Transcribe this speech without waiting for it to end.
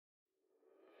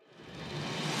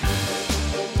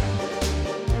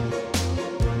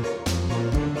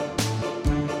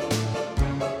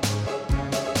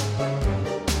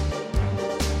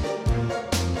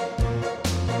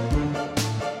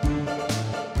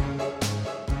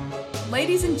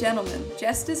Ladies and gentlemen,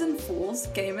 jesters and fools,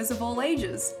 gamers of all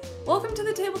ages, welcome to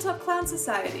the Tabletop Clown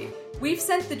Society. We've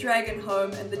sent the dragon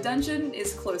home and the dungeon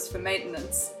is closed for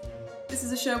maintenance. This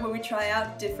is a show where we try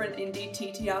out different indie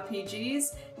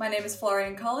TTRPGs. My name is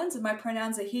Florian Collins and my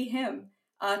pronouns are he, him.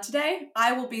 Today,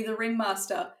 I will be the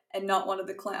ringmaster and not one of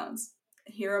the clowns.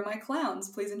 Here are my clowns.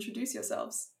 Please introduce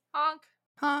yourselves. Honk.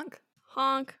 Honk.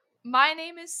 Honk. My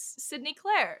name is Sydney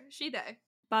Claire, she, they.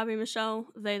 Bobby Michelle,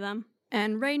 they, them.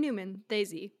 And Ray Newman,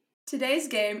 Daisy. Today's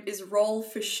game is Roll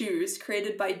for Shoes,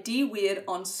 created by D Weird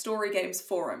on Story Games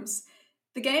forums.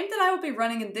 The game that I will be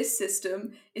running in this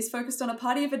system is focused on a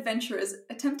party of adventurers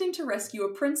attempting to rescue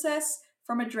a princess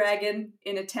from a dragon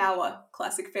in a tower.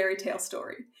 Classic fairy tale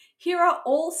story. Here are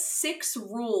all 6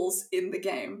 rules in the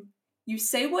game. You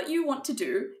say what you want to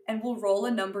do and will roll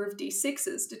a number of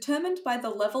d6s, determined by the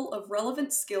level of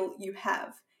relevant skill you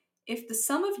have. If the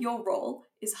sum of your roll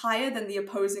is higher than the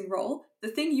opposing roll, the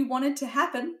thing you wanted to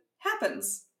happen,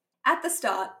 happens. At the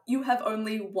start, you have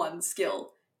only 1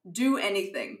 skill. Do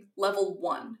anything, level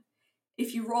 1.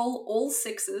 If you roll all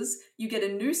 6s, you get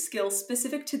a new skill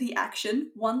specific to the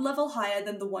action, 1 level higher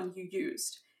than the one you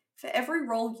used. For every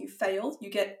roll you fail,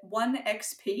 you get 1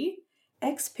 XP.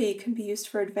 XP can be used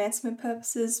for advancement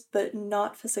purposes, but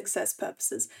not for success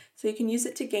purposes. So you can use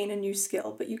it to gain a new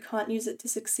skill, but you can't use it to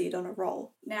succeed on a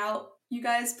roll. Now, you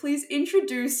guys, please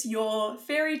introduce your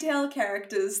fairy tale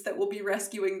characters that will be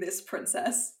rescuing this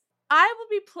princess. I will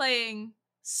be playing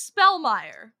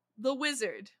Spellmeyer, the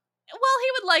wizard. Well,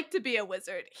 he would like to be a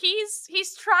wizard.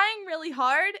 He's trying really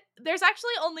hard. There's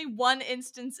actually only one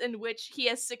instance in which he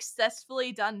has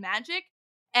successfully done magic,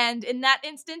 and in that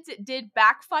instance it did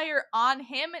backfire on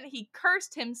him, and he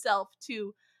cursed himself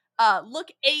to look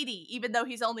 80, even though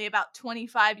he's only about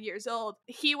 25 years old.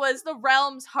 He was the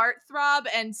realm's heartthrob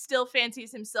and still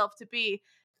fancies himself to be.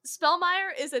 Spellmeyer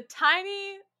is a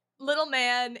tiny little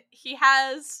man. He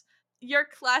has your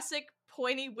classic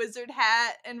pointy wizard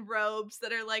hat and robes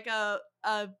that are like a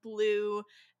blue,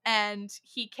 and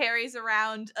he carries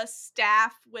around a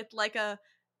staff with like a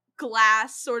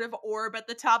glass sort of orb at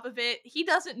the top of it. He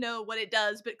doesn't know what it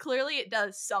does, but clearly it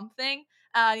does something.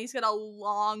 He's got a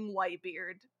long white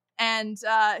beard, and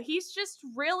he's just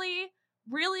really,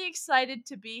 really excited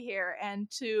to be here and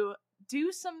to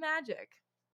do some magic.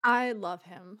 I love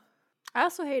him. I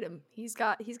also hate him. He's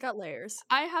got layers.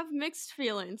 I have mixed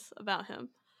feelings about him.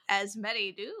 As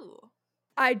many do.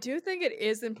 I do think it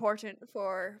is important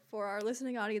for our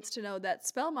listening audience to know that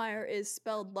Spellmeyer is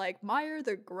spelled like Meyer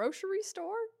the grocery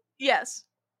store. Yes.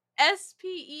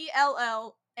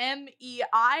 Spellmeijer.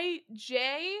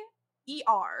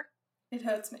 It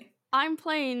hurts me. I'm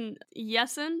playing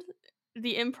Yesend,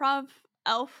 the improv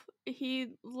elf.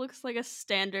 He looks like a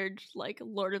standard, like,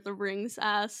 Lord of the Rings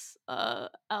ass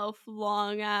elf,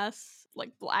 long ass,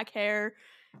 like, black hair,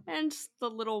 and the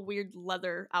little weird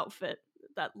leather outfit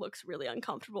that looks really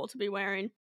uncomfortable to be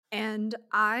wearing. And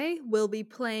I will be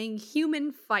playing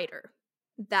Human Fighter.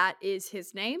 That is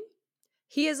his name.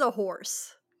 He is a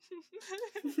horse.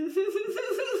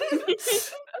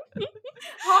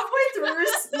 Halfway through,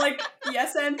 like,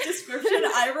 yes and description,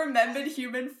 I remembered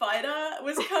Human Fighter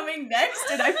was coming next,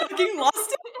 and I fucking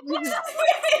lost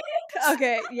it.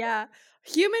 Okay, yeah.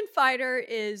 Human Fighter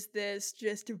is this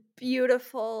just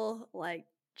beautiful, like,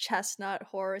 chestnut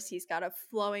horse. He's got a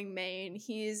flowing mane.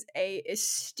 He's a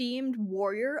esteemed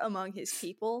warrior among his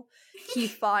people. He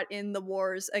fought in the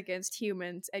wars against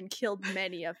humans and killed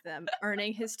many of them,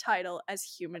 earning his title as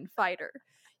Human Fighter.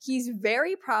 He's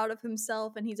very proud of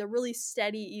himself, and he's a really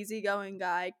steady, easygoing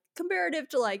guy, comparative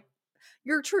to, like,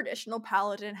 your traditional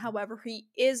paladin. However, he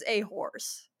is a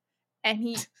horse, and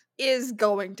he is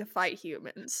going to fight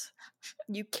humans.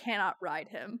 You cannot ride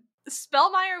him.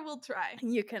 Spellmeyer will try.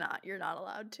 You cannot. You're not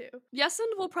allowed to.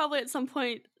 Yesend will probably at some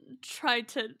point try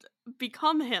to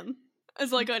become him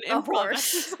as like an A improv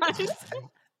horse. exercise.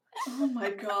 Oh my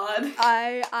god.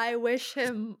 I wish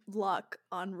him luck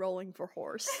on rolling for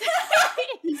horse.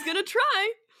 He's gonna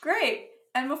try. Great.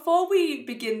 And before we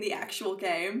begin the actual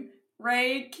game,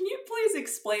 Ray, can you please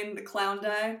explain the clown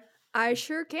die? I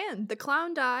sure can. The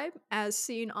clown die, as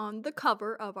seen on the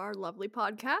cover of our lovely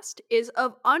podcast, is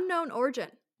of unknown origin.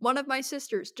 One of my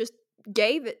sisters just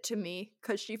gave it to me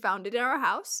because she found it in our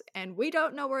house, and we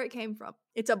don't know where it came from.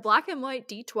 It's a black and white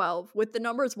D12 with the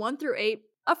numbers 1 through 8,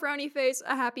 a frowny face,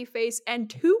 a happy face,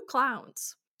 and 2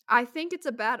 clowns. I think it's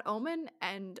a bad omen,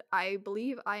 and I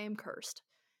believe I am cursed.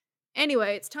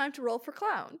 Anyway, it's time to roll for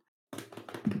clown.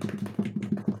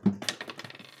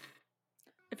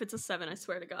 If it's a 7, I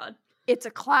swear to God. It's a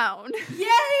clown. Yay!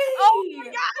 Oh my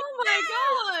god! Oh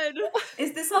my god!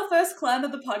 Is this our first clan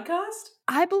of the podcast?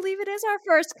 I believe it is our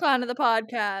first clown of the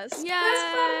podcast. Yeah. First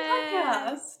clan of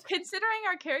the podcast. Considering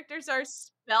our characters are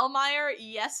Spellmeyer,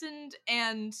 Yesend,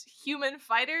 and Human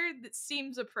Fighter, that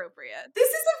seems appropriate. This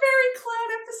is a very clown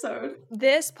episode.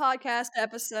 This podcast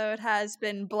episode has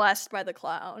been blessed by the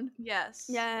clown. Yes.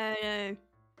 Yay.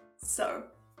 So,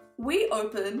 we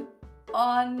open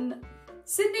on...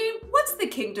 Sydney, what's the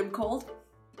kingdom called?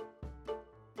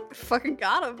 Fucking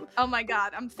got him. Oh my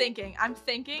god, I'm thinking.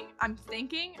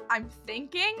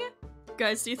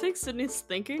 Guys, do you think Sydney's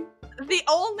thinking? The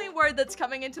only word that's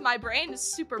coming into my brain is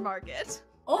supermarket.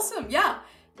 Awesome, yeah.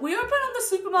 We open on the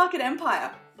supermarket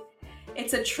empire.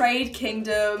 It's a trade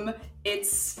kingdom.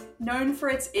 It's known for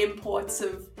its imports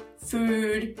of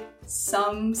food,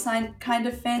 some kind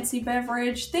of fancy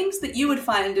beverage, things that you would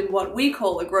find in what we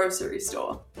call a grocery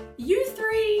store. You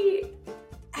three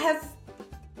have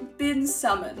been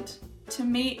summoned to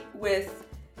meet with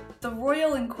the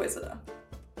Royal Inquisitor.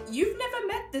 You've never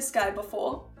met this guy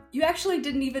before. You actually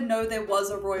didn't even know there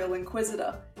was a Royal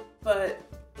Inquisitor, but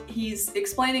he's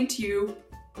explaining to you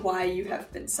why you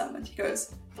have been summoned. He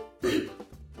goes,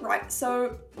 right,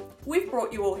 so we've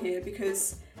brought you all here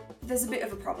because there's a bit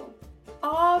of a problem.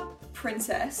 Our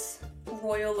princess,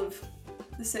 royal of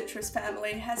the Citrus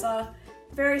family, has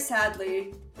very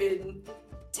sadly been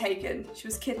taken. She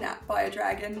was kidnapped by a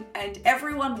dragon, and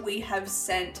everyone we have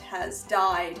sent has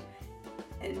died.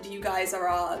 And you guys are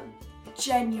our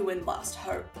genuine last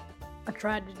hope. A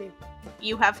tragedy.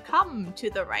 You have come to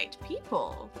the right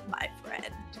people, my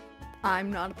friend.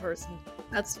 I'm not a person.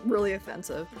 That's really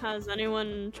offensive. Has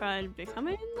anyone tried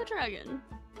becoming the dragon?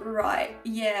 Right,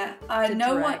 yeah. The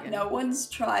dragon. No one's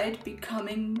tried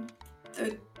becoming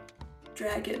the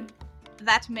dragon.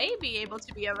 That may be able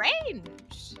to be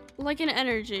arranged. Like in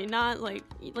energy, not like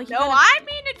you No, gotta- I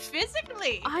mean it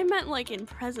physically. I meant like in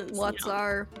presence. What's you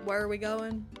know? where are we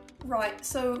going? Right,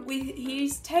 so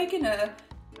he's taken her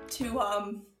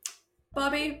to,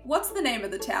 Bobby, what's the name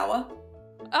of the tower?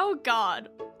 Oh god.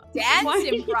 Dance,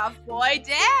 Why- improv boy,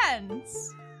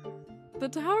 dance. The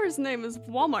tower's name is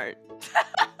Walmart.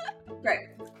 Great.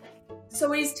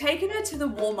 So he's taken her to the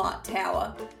Walmart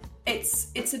tower.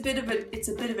 It's a bit of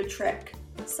a trek.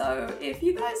 So if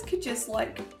you guys could just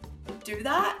do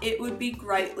that, it would be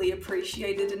greatly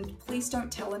appreciated, and please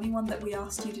don't tell anyone that we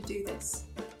asked you to do this.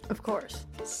 Of course.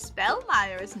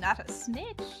 Spellmeyer is not a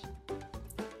snitch.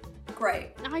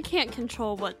 Great. I can't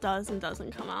control what does and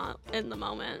doesn't come out in the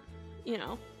moment, you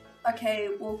know. Okay,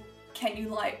 well, can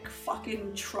you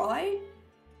fucking try?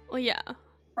 Well, yeah.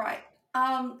 Right.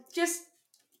 Just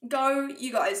go.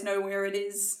 You guys know where it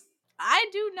is. I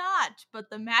do not, but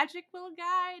the magic will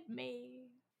guide me.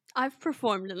 I've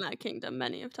performed in that kingdom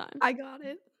many of times. I got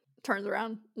it. Turns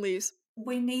around, leaves.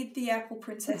 We need the apple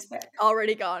princess back.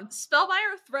 Already gone.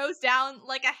 Spellmeyer throws down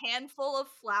a handful of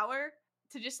flour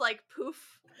to just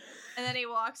poof, and then he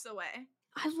walks away.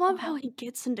 I love how he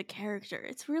gets into character.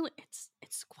 It's really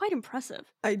it's quite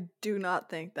impressive. I do not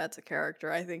think that's a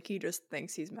character. I think he just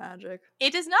thinks he's magic.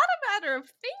 It is not a matter of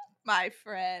think, my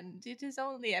friend. It is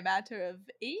only a matter of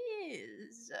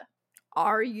is.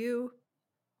 Are you?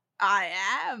 I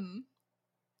am.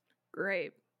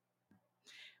 Great.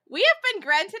 We have been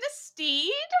granted a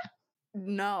steed.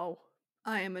 No.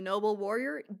 I am a noble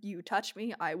warrior. You touch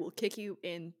me, I will kick you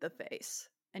in the face.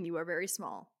 And you are very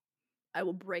small. I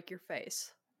will break your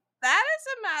face. That is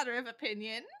a matter of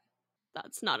opinion.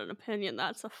 That's not an opinion.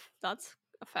 That's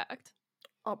a fact.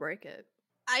 I'll break it.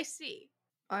 I see.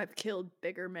 I've killed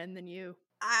bigger men than you.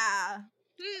 Ah.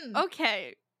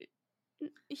 Okay.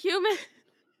 Human.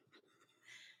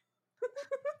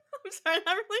 I'm sorry,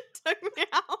 that really took me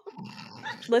out.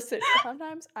 Listen,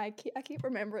 sometimes I keep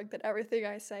remembering that everything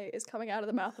I say is coming out of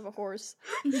the mouth of a horse.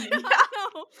 No.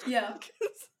 Yeah.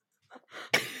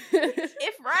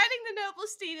 If riding the noble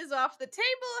steed is off the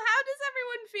table, how does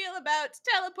everyone feel about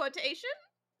teleportation?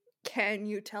 Can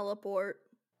you teleport?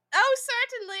 Oh,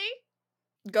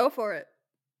 certainly. Go for it.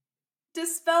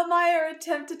 Does Spellmeyer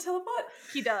attempt to teleport?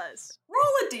 He does.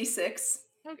 Roll a d6.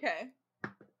 Okay.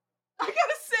 I got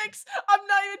a 6. I'm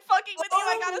not even fucking with you.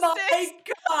 I got a 6.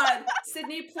 Oh my god!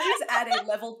 Sydney, please add a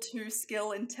level 2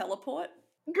 skill in teleport.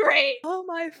 Great. Oh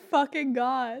my fucking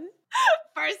god.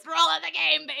 First roll of the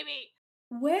game, baby.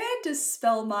 Where does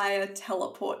Spellmeyer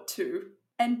teleport to?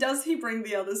 And does he bring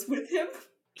the others with him?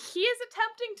 He is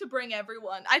attempting to bring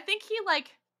everyone. I think he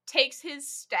takes his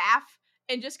staff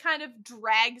and just kind of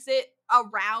drags it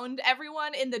around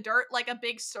everyone in the dirt like a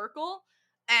big circle,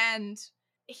 and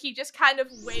he just kind of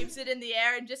waves it in the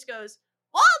air and just goes,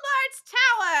 Walmart's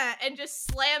tower! And just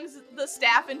slams the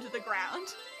staff into the ground.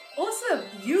 Awesome.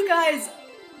 You guys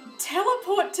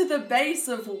teleport to the base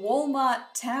of Walmart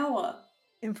Tower.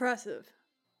 Impressive.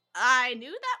 I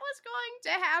knew that was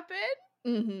going to happen.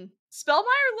 Mm-hmm.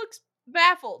 Spellmeyer looks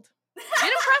baffled. Get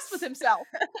impressed with himself.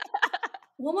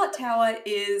 Walmart Tower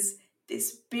is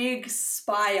this big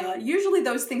spire. Usually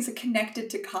those things are connected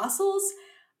to castles,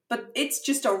 but it's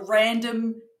just a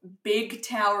random big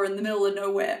tower in the middle of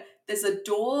nowhere. There's a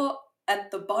door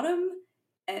at the bottom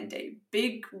and a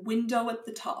big window at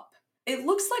the top. It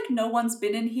looks like no one's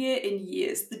been in here in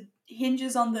years. The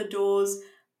hinges on the doors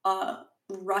are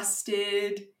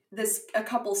rusted. There's a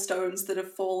couple stones that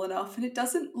have fallen off, and it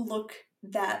doesn't look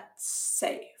that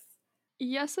safe.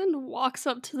 Yesen walks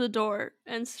up to the door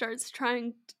and starts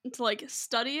trying to like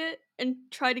study it and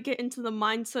try to get into the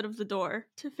mindset of the door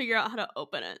to figure out how to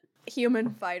open it.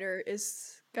 Human fighter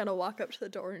is gonna walk up to the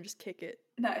door and just kick it.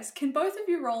 Nice. Can both of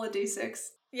you roll a d6?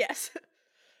 Yes.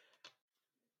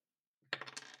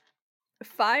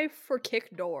 5 for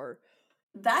kick door.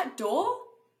 That door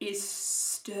is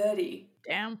sturdy.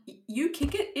 Damn. You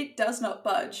kick it, it does not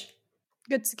budge.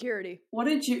 Good security. What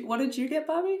did you get,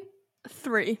 Bobby?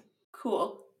 3.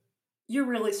 Cool. You're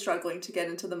really struggling to get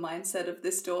into the mindset of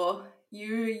this door.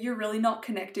 You're really not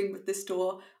connecting with this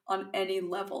door on any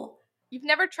level. You've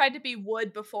never tried to be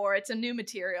wood before. It's a new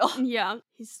material. Yeah,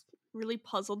 he's really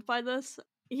puzzled by this.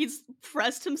 He's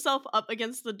pressed himself up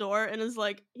against the door and is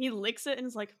like, he licks it and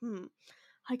is like,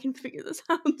 I can figure this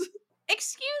out.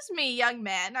 Excuse me, young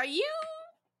man. Are you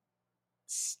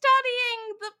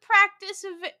studying the practice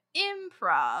of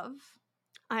improv?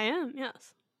 I am,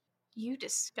 yes. You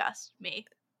disgust me.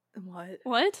 What?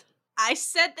 What? I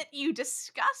said that you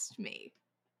disgust me.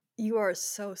 You are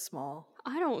so small.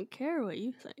 I don't care what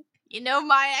you think. You know,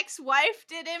 my ex-wife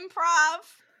did improv.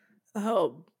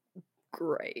 Oh,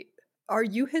 great. Are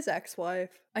you his ex-wife?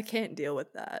 I can't deal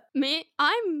with that. Me?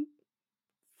 I'm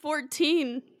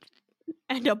 14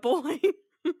 and a boy.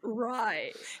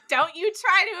 Right. Don't you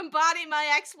try to embody my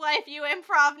ex-wife, you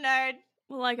improv nerd.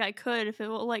 Well, like I could if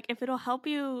it'll help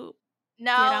you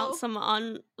No. get out some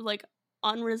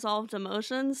unresolved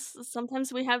emotions.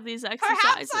 Sometimes we have these exercises.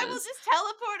 Perhaps I will just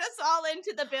teleport us all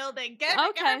into the building.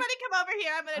 Everybody come over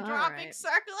here. I'm going to draw a big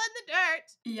circle in the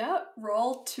dirt. Yep,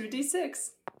 roll 2d6.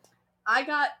 I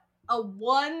got a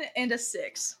 1 and a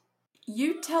 6.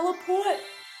 You teleport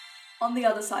on the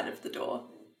other side of the door,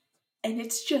 and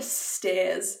it's just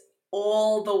stairs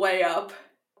all the way up.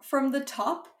 From the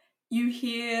top, you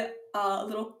hear a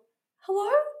little, hello?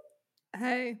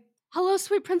 Hey. Hello,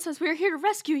 sweet princess. We are here to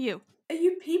rescue you. Are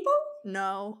you people?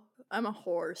 No, I'm a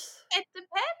horse. It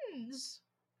depends.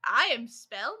 I am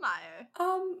Spellmeyer.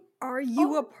 Are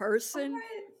you Oh, a person?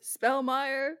 alright.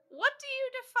 Spellmeyer? What do you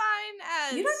define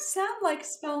as You don't sound like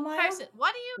Spellmeyer. person?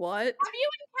 What do you What? have you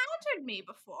encountered me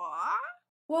before?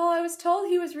 Well, I was told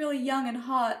he was really young and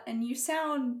hot, and you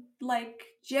sound like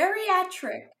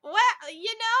geriatric. Well,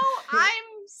 you know,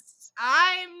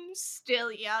 I'm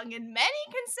still young, and many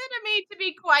consider me to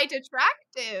be quite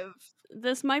attractive.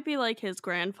 This might be like his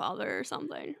grandfather or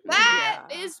something. That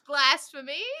Yeah. is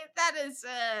blasphemy. That is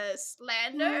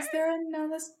slander. Is there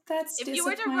that's If you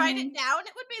were to write it disappointing. down,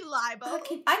 it would be libel.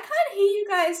 I can't hear you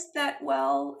guys that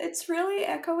well. It's really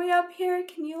echoey up here.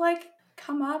 Can you,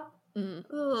 come up?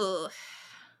 Ooh.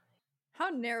 How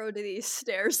narrow do these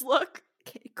stairs look?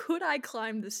 Could I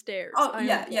climb the stairs? Oh, I am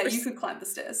yeah, a you horse. could climb the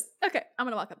stairs. Okay, I'm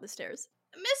gonna walk up the stairs.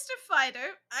 Mr. Fighter,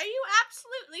 are you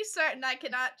absolutely certain I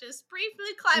cannot just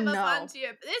briefly climb No. up onto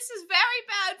your... This is very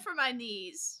bad for my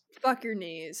knees. Fuck your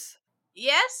knees.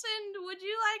 Yes, and would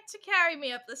you like to carry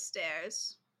me up the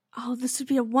stairs? Oh, this would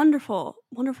be a wonderful,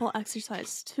 wonderful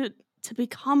exercise to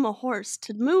become a horse,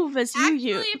 to move as you Actually,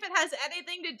 use. if it has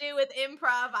anything to do with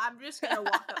improv, I'm just gonna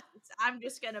walk up. I'm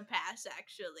just gonna pass,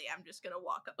 actually. I'm just gonna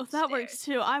walk up If the that stairs. works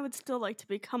too, I would still like to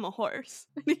become a horse.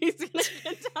 He's gonna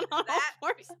get down on all That-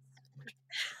 fours.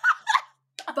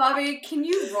 Bobby, can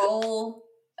you roll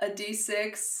a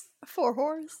d6? 4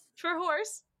 horse. For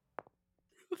horse.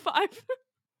 5.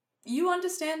 You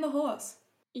understand the horse.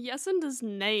 Yesen does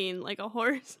neighing like a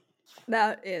horse.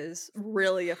 That is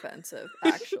really offensive,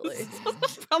 actually.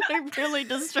 Probably really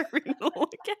disturbing to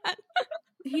look at.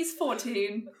 He's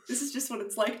 14. This is just what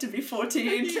it's like to be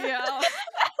 14. Yeah.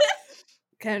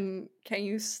 Can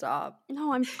you stop?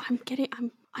 No, I'm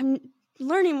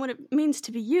learning what it means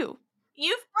to be you.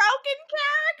 You've broken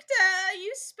character.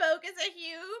 You spoke as a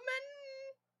human.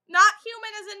 Not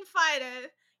human as in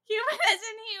fighter. Human as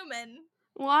in human.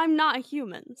 Well, I'm not a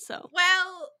human, so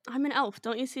Well, I'm an elf.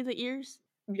 Don't you see the ears?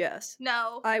 Yes.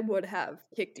 no. I would have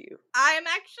kicked you. I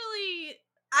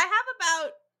have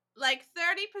about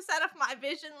 30% of my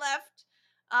vision left.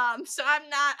 So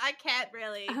I can't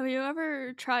really. Have you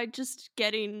ever tried just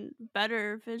getting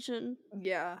better vision?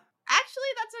 Yeah.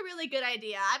 Actually, that's a really good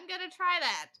idea. I'm gonna try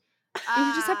that.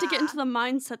 You just have to get into the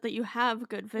mindset that you have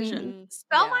good vision.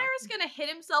 Spellmeyer is gonna hit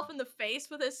himself in the face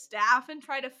with his staff and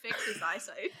try to fix his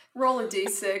eyesight. Roll a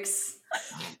d6.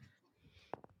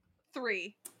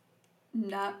 3.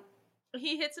 Nah.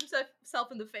 He hits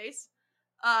himself in the face,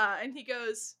 and he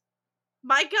goes,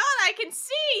 "My God, I can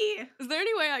see!" Is there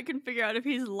any way I can figure out if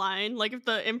he's lying? Like if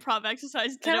the improv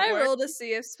exercise didn't Can I work? roll to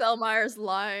see if Spellmeyer's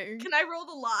lying? Can I roll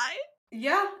the lie?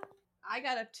 Yeah. I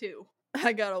got a 2.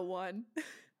 I got a 1.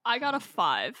 I got a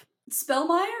 5.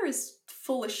 Spellmeyer is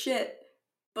full of shit,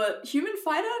 but Human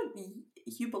Fighter,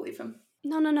 you believe him.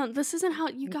 No. This isn't how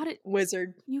you got it.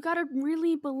 Wizard. You gotta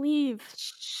really believe.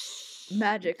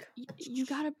 Magic. You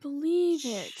gotta believe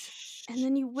it. And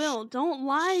then you will. Don't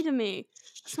lie to me.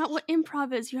 That's not what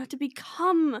improv is. You have to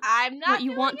become I'm not what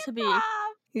you doing want to be. improv.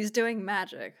 He's doing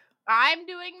magic. I'm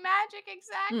doing magic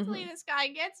exactly. Mhm. This guy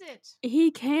gets it.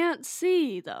 He can't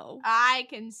see, though. I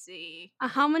can see.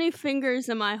 How many fingers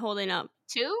am I holding up?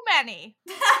 Too many.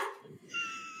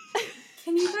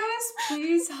 Can you guys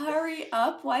please hurry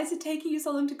up? Why is it taking you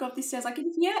so long to go up these stairs? I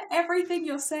can hear everything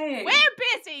you're saying.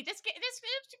 We're busy. Just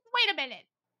wait a minute.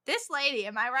 This lady,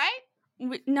 am I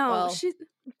right? No, Well, she's...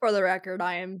 For the record,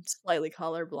 I am slightly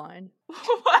colorblind.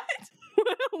 What?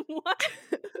 What?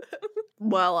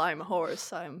 Well, I'm a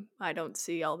horse. I don't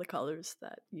see all the colors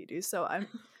that you do, so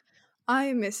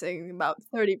I'm missing about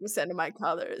 30% of my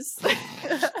colors.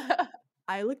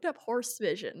 I looked up horse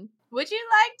vision. Would you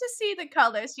like to see the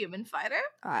colors, Human Fighter?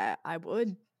 I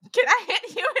would. Can I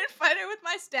hit Human Fighter with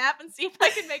my staff and see if I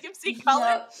can make him see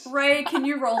color? Yeah. Ray, can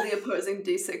you roll the opposing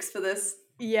d6 for this?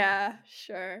 Yeah,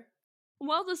 sure.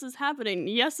 While this is happening,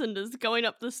 Yesend is going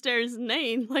up the stairs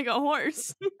neighing like a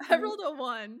horse. I rolled a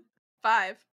 1.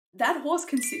 5. That horse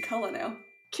can see color now.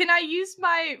 Can I use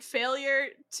my failure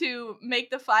to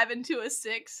make the 5 into a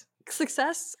 6?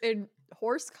 Success in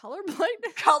horse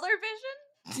colorblind? Color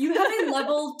vision? You have a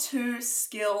level 2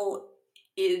 skill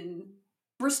in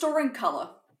restoring color.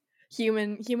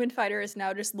 Human Fighter is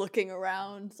now just looking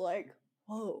around like,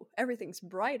 whoa, everything's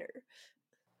brighter.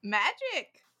 Magic.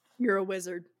 You're a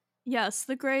wizard. Yes,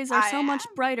 the grays are I so much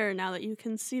am. brighter now that you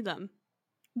can see them.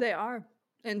 They are.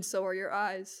 And so are your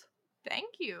eyes.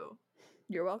 Thank you.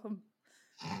 You're welcome.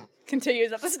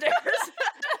 Continues up the stairs.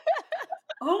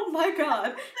 Oh my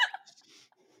god.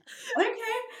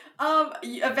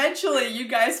 Okay. Eventually you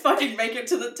guys fucking make it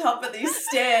to the top of these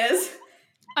stairs.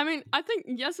 I mean, I think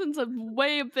Yesend's a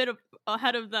bit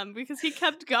ahead of them because he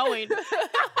kept going.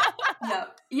 No.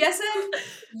 Yesen,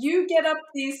 you get up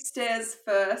these stairs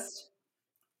first,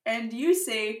 and you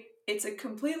see it's a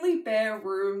completely bare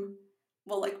room.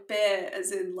 Well, like bare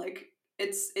as in like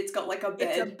it's got like a bed.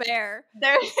 It's a bear. Is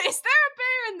there a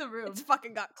bear in the room? It's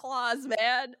fucking got claws,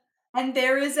 man. And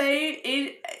there is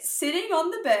sitting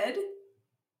on the bed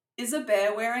is a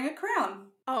bear wearing a crown.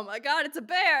 Oh my god, it's a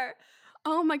bear.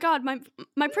 Oh my god,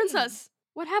 my princess!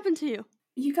 What happened to you?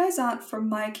 You guys aren't from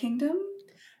my kingdom?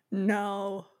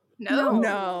 No. No.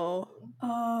 No.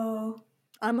 Oh.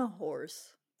 I'm a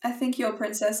horse. I think your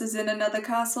princess is in another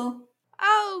castle.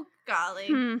 Oh,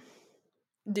 golly.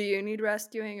 Do you need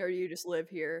rescuing or do you just live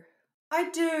here? I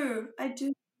do.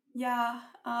 Yeah.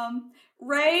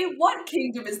 Ray, what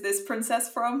kingdom is this princess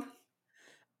from?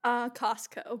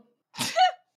 Costco.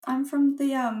 I'm from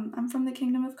the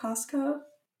kingdom of Costco.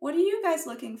 What are you guys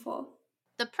looking for?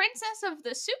 The princess of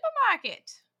the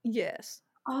supermarket. Yes.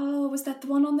 Oh, was that the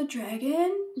one on the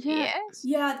dragon? Yeah. Yes.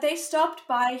 Yeah, they stopped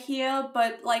by here,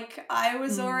 but like I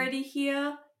was Mm. already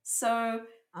here, so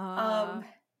I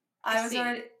was see.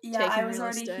 already Taking I was real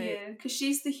already estate. here because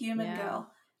she's the human Yeah.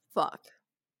 girl. Fuck.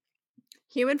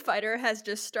 Human Fighter has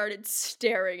just started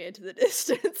staring into the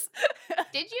distance.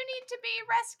 Did you need to be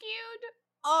rescued?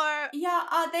 Or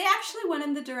Yeah, they actually went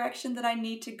in the direction that I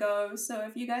need to go, so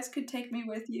if you guys could take me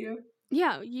with you.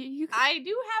 Yeah, you I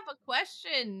do have a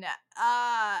question.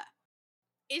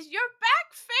 Is your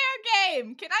back fair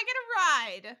game? Can I get a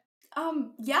ride?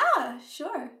 Yeah,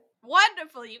 sure.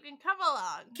 Wonderful, you can come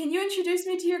along. Can you introduce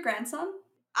me to your grandson?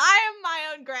 I am my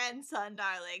own grandson,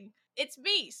 darling. It's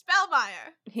me,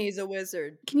 Spellmeyer. He's a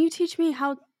wizard. Can you teach me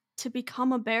how to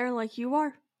become a bear like you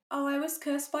are? Oh, I was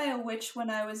cursed by a witch when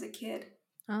I was a kid.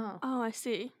 Oh. Oh, I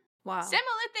see. Wow.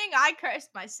 Similar thing, I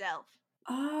cursed myself.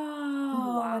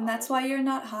 Oh, and that's Wow. why you're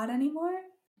not hot anymore?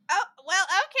 Oh, well,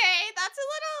 okay, that's a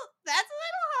little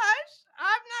harsh.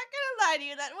 I'm not gonna lie to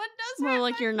you, that one does Well, hurt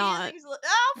like my you're not. feelings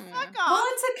Oh, Yeah. fuck Well, off.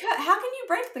 it's a curse. How can you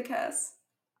break the curse?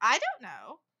 I don't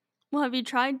know. Well, have you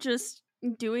tried just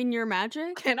doing your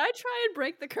magic? Can I try and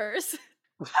break the curse?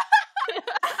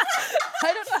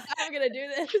 I don't know how I'm gonna do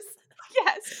this.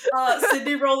 Yes.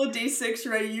 Sydney, roll a d6.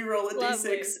 Ray, you roll a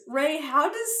Lovely. d6. Ray, how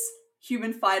does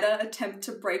Human Fighter attempt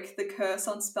to break the curse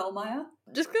on Spellmire?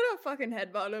 Just gonna fucking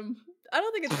headbutt him. I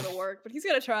don't think it's gonna work, but he's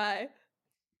gonna try.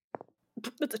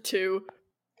 That's a 2.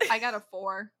 I got a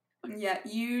 4. Yeah,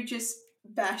 you just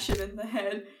bash him in the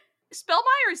head.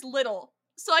 Spellmire is little,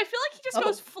 so I feel like he just Oh.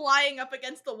 goes flying up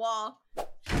against the wall.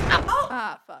 Oh,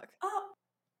 Ah, fuck.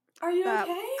 are you That-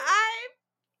 okay?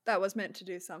 That was meant to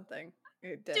do something.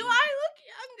 It Do didn't. I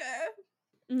look younger?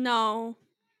 No.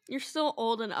 You're still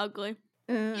old and ugly.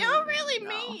 You're really no.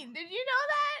 mean. Did you know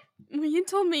that? Well, you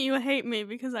told me you hate me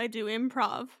because I do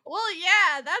improv. Well,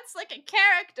 yeah, that's like a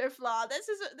character flaw. This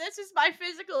is my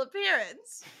physical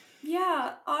appearance.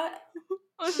 Yeah,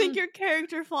 I think your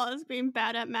character flaw is being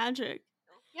bad at magic.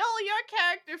 Yo, your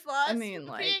character flaw is mean,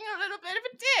 like- being a little bit of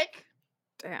a dick.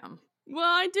 Damn. Well,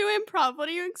 I do improv. What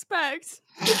do you expect?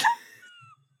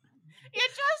 You're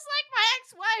just like my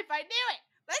ex-wife. I knew it.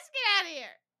 Let's get out of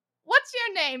here. What's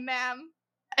your name, ma'am?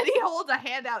 And he holds a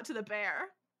hand out to the bear.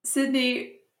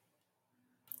 Sydney,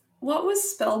 what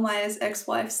was Spellmire's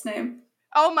ex-wife's name?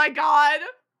 Oh my god.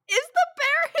 Is the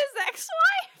bear his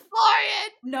ex-wife?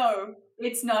 Florian! No,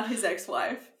 it's not his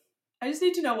ex-wife. I just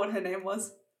need to know what her name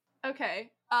was.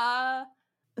 Okay.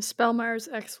 Spellmire's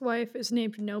ex-wife is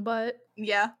named Nobutt.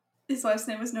 Yeah. His wife's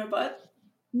name was No Butt.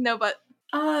 No, but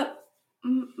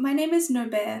My name is No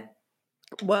Bear.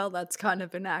 Well, that's kind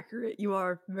of inaccurate. You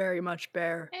are very much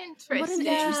bear. interesting. What an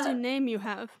Yeah. interesting name you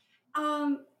have.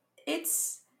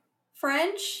 It's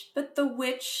French, but the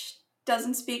witch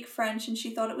doesn't speak French and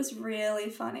she thought it was really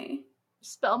funny.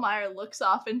 Spellmire looks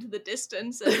off into the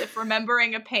distance as if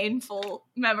remembering a painful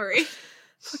memory.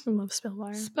 Fucking love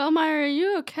Spellmire. Spellmire, are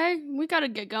you okay? We gotta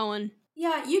get going.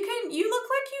 Yeah, you look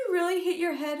like you really hit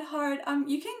your head hard.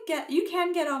 You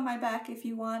can get on my back if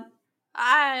you want.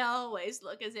 I always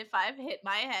look as if I've hit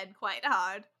my head quite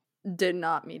hard. Did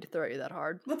not mean to throw you that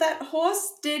hard. But that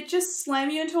horse did just slam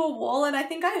you into a wall, and I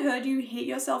think I heard you hit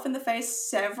yourself in the face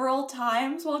several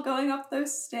times while going up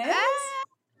those stairs.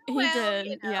 He Well, did,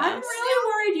 you know. yes. I'm really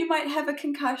worried you might have a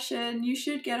concussion. You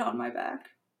should get on my back.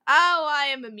 Oh, I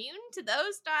am immune to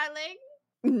those, darling.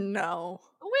 No.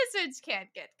 Wizards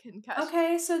can't get concussion.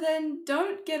 Okay, so then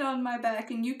don't get on my back,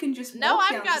 and you can just No,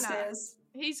 walk I'm down gonna. the stairs.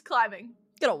 He's climbing.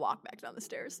 Gonna walk back down the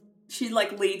stairs. She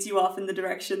leads you off in the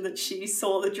direction that she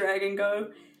saw the dragon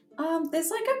go.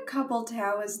 There's a couple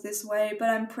towers this way, but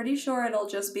I'm pretty sure it'll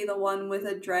just be the one with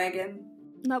a dragon.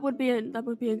 That would be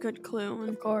a good clue.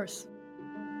 Of course.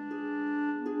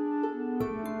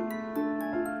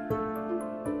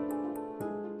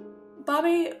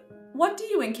 Bobby, what do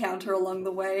you encounter along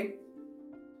the way?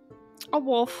 A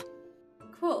wolf.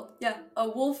 Cool, yeah. A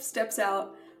wolf steps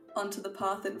out onto the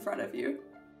path in front of you.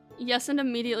 Yes, and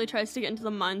immediately tries to get into the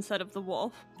mindset of the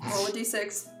wolf. Roll a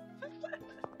d6.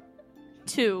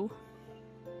 2.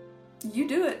 You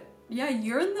do it. Yeah,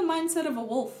 you're in the mindset of a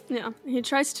wolf. Yeah, he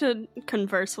tries to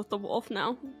converse with the wolf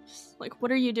now. Just like,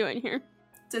 what are you doing here?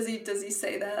 Does he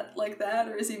say that like that,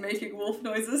 or is he making wolf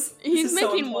noises? This He's is so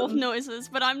making wolf important. noises,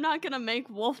 but I'm not gonna make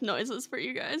wolf noises for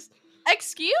you guys.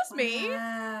 Excuse me?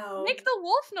 Wow. Make the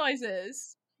wolf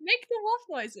noises. Make the wolf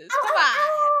noises. Ow, Come on.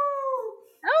 ow.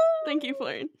 Oh. Thank you,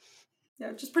 Florian.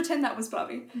 Yeah, just pretend that was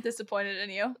Bobby. I'm disappointed in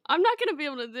you. I'm not gonna be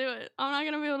able to do it. I'm not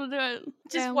gonna be able to do it.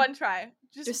 Just Damn. one try.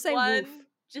 Just say one. woof.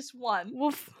 Just one.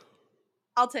 Wolf.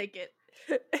 I'll take it.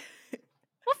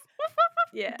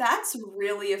 Yeah. That's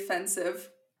really offensive.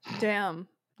 Damn.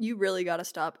 You really gotta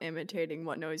stop imitating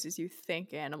what noises you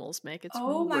think animals make. It's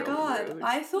Oh my real god. rude.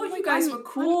 I thought you Like, guys I'm- were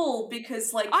cool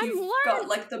because I'm you've learning.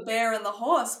 got the bear and the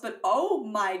horse, but oh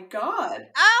my god.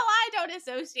 Oh, I don't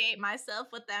associate myself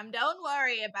with them. Don't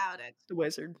worry about it. The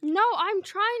wizard. No, I'm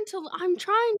trying to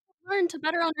learn to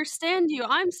better understand you.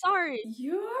 I'm sorry.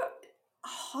 You're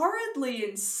horridly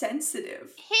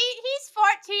insensitive. He's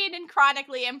 14 and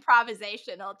chronically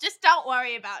improvisational. Just don't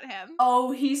worry about him.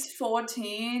 Oh, he's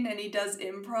 14 and he does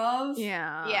improv?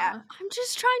 Yeah. Yeah. I'm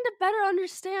just trying to better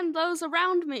understand those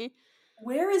around me.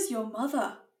 Where is your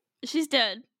mother? She's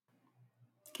dead.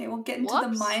 Okay, we'll get into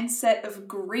Whoops. the mindset of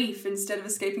grief instead of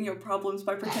escaping your problems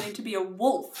by pretending to be a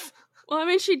wolf. Well, I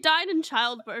mean, she died in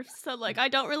childbirth, so, I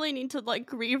don't really need to,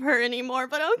 grieve her anymore,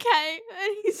 but okay.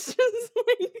 And he's just,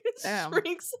 Damn.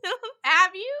 shrinks him.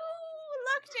 Have you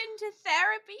looked into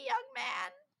therapy, young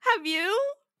man? Have you?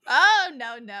 Oh,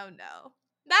 no.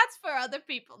 That's for other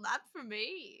people, not for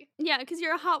me. Yeah, because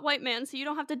you're a hot white man, so you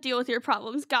don't have to deal with your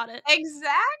problems. Got it.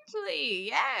 Exactly,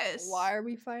 yes. Why are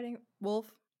we fighting?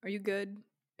 Wolf, are you good?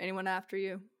 Anyone after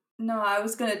you? No, I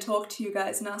was gonna talk to you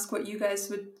guys and ask what you guys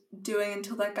were doing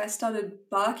until that guy started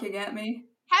barking at me.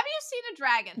 Have you seen a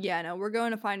dragon? Yeah, no, we're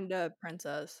going to find a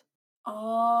princess.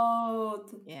 Oh,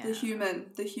 the Yeah.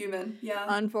 human, yeah.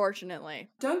 Unfortunately.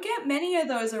 Don't get many of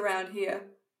those around here.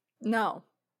 No.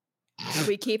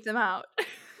 We keep them out.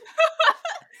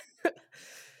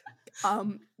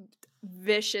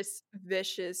 Vicious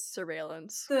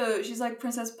surveillance. She's like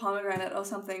Princess Pomegranate or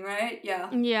something, right?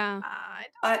 Yeah. Yeah.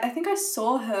 I think I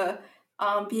saw her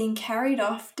being carried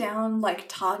off down like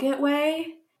Target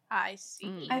Way. I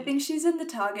see. I think she's in the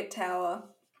Target Tower.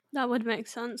 That would make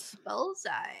sense.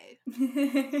 Bullseye.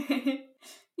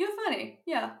 You're funny,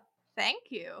 yeah. Thank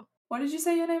you. What did you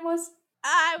say your name was?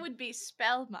 I would be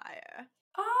Spellmeyer.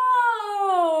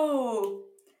 Oh!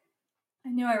 I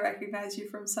knew I recognized you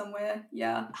from somewhere.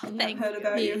 Yeah, I've thank heard you.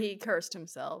 about you. He cursed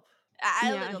himself. A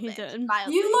Yeah, little he bit. did.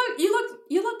 Mildly.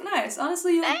 You look nice.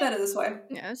 Honestly, you look better this way.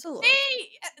 Yeah, it's a look. See,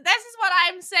 this is what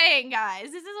I'm saying,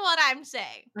 guys. This is what I'm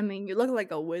saying. I mean, you look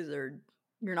like a wizard.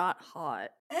 You're not hot.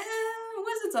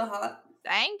 Wizards are hot.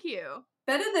 Thank you.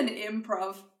 Better than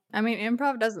improv. I mean,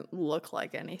 improv doesn't look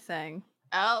like anything.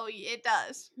 Oh, it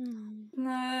does.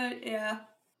 No, yeah.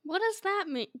 What does that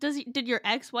mean? Did your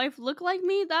ex-wife look like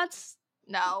me? That's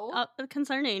No.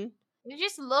 concerning. You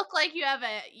just look like you have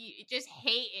you just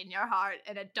hate in your heart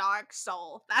and a dark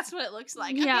soul. That's what it looks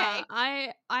like. Yeah,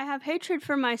 Okay. I have hatred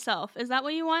for myself. Is that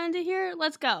what you wanted to hear?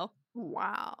 Let's go.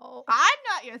 Wow. I'm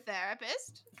not your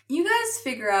therapist. You guys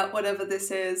figure out whatever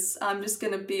this is. I'm just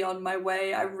gonna be on my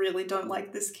way. I really don't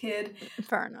like this kid.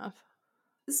 Fair enough.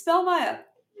 Spellmeyer,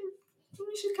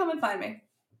 you should come and find me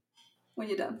when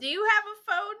you're done. Do you have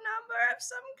a phone number of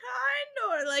some kind?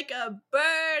 Or like a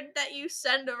bird that you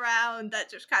send around that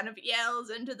just kind of yells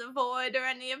into the void or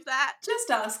any of that?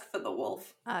 Just ask for the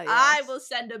wolf. I will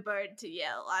send a bird to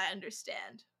yell. I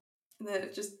understand. And then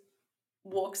it just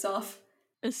walks off.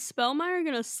 Is Spellmeyer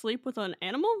gonna sleep with an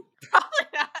animal? Probably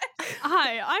not.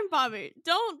 Hi, I'm Bobby.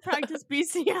 Don't practice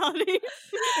bestiality.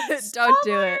 Don't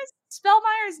do it.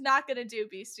 Spellmeyer is not going to do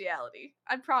bestiality.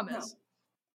 I promise. No.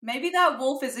 Maybe that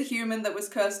wolf is a human that was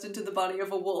cursed into the body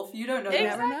of a wolf. You don't know. You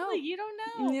that. never know. You don't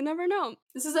know. You never know.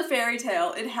 This is a fairy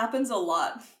tale. It happens a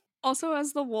lot. Also,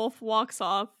 as the wolf walks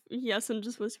off, Yesin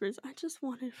just whispers, I just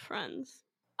wanted friends.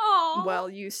 Oh. Well,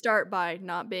 you start by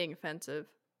not being offensive.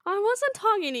 I wasn't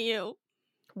talking to you.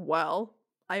 Well,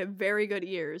 I have very good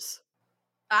ears.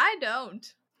 I don't.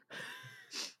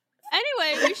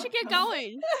 Anyway, we should get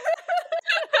going.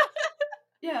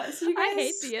 Yeah, so you guys... I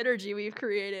hate the energy we've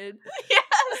created. Yes.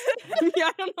 Yeah,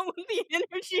 I don't know what the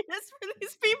energy is for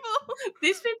these people.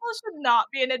 These people should not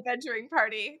be an adventuring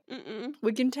party. Mm-mm.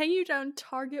 We continue down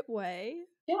Target Way.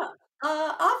 Yeah.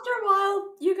 After a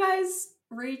while, you guys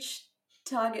reach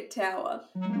Target Tower.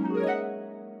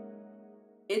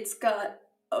 It's got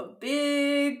a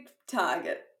big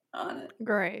target on it.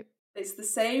 Great. It's the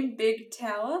same big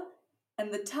tower,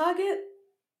 and the target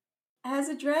has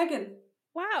a dragon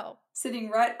Wow. sitting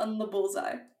right on the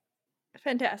bullseye.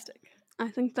 Fantastic. I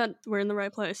think that we're in the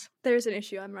right place. There's an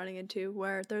issue I'm running into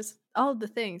where there's all the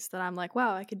things that I'm like,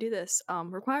 wow, I could do this.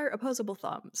 Require opposable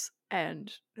thumbs, and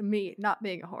me not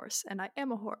being a horse, and I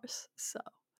am a horse, so.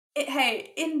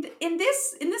 Hey, in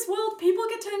this world, people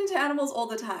get turned into animals all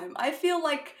the time. I feel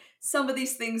like some of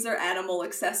these things are animal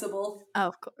accessible, Oh,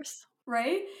 of course.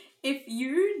 right? If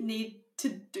you need to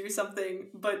do something,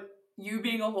 but you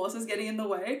being a horse is getting in the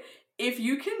way, if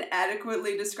you can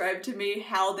adequately describe to me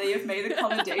how they have made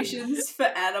accommodations for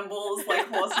animals like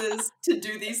horses to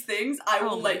do these things, I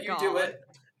will let you do it.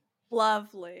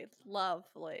 Lovely,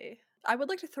 lovely. I would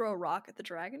like to throw a rock at the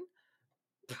dragon.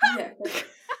 Yeah.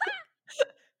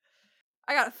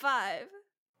 I got a 5.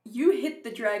 You hit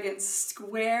the dragon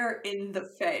square in the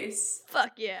face.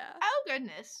 Fuck yeah. Oh,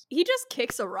 goodness. He just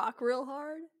kicks a rock real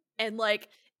hard and like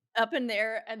up in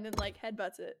there and then like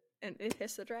headbutts it and it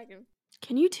hits the dragon.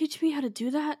 Can you teach me how to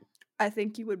do that? I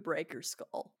think you would break your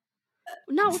skull.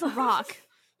 Not with a rock.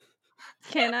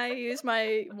 Can I use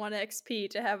my 1 XP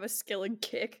to have a skill and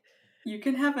kick? You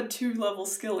can have a 2-level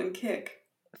skill and kick.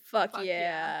 Fuck Fuck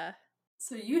yeah.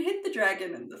 So you hit the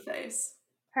dragon in the face.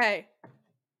 Hey.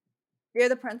 You're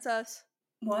the princess.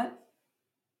 What?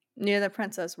 Near the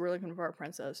princess. We're looking for a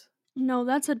princess. No,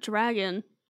 that's a dragon.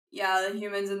 Yeah, the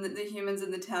humans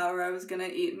in the tower. I was gonna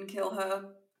eat and kill her.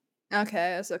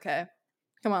 Okay, that's okay.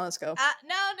 Come on, let's go.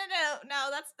 No,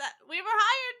 that's that. We were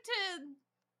hired to,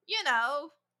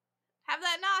 have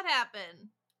that not happen.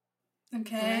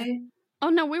 Okay. Oh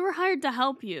no, we were hired to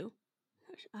help you.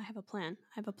 I have a plan.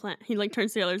 He like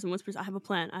turns to the others and whispers, I have a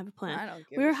plan. I don't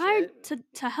give We were a hired shit.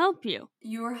 to help you.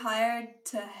 You were hired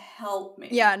to help me.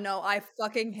 Yeah, no, I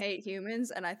fucking hate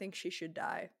humans and I think she should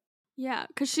die. Yeah,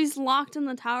 because she's locked in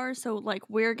the tower, so like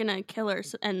we're gonna kill her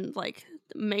and like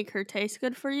make her taste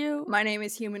good for you. My name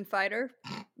is Human Fighter.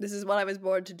 This is what I was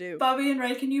born to do. Bobby and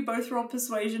Ray, can you both roll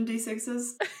persuasion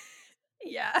d6s?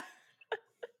 Yeah.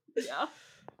 Yeah.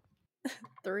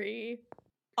 3.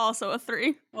 Also a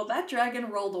 3. Well, that dragon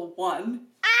rolled a 1.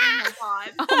 Oh my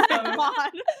god. Oh my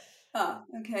god. Ah,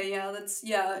 okay,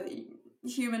 yeah,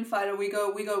 Human Fighter, we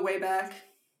go way back.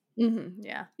 Mm-hmm,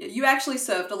 yeah. Yeah, you actually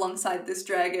served alongside this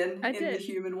dragon I in the did.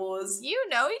 Human Wars. You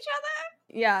know each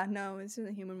other? Yeah, no, it's in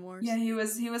the Human Wars. Yeah, he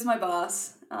was my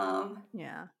boss.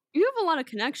 Yeah. You have a lot of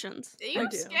connections. You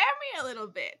do. scare me a little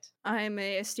bit. I am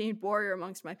a esteemed warrior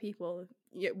amongst my people.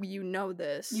 You know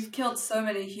this. You've killed so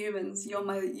many humans.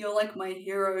 You're like my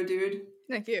hero, dude.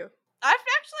 Thank you. I've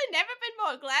actually never been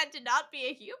more glad to not be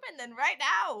a human than right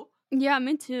now. Yeah,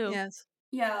 me too. Yes.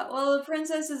 Yeah, well, the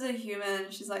princess is a human.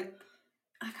 She's like,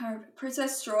 I can't remember.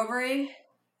 Princess Strawberry?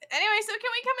 Anyway, so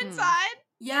can we come Hmm. inside?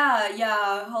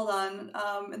 Yeah, hold on.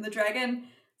 And the dragon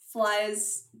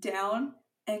flies down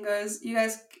and goes, you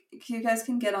guys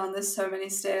can get on. There's so many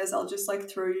stairs. I'll just like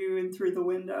throw you in through the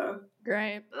window.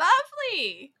 Great.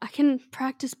 Lovely. I can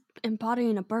practice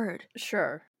embodying a bird.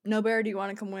 Sure. No bear, do you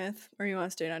want to come with? Or you want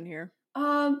to stay down here?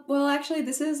 Well, actually,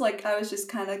 this is like, I was just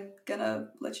kind of gonna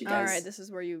let you guys. Alright, this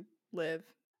is where you live.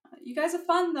 You guys are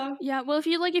fun, though. Yeah, well, if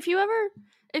you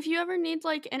ever need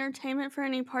like entertainment for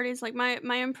any parties, like my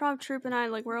improv troupe and I,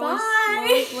 like we're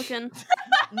always looking.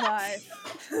 Bye.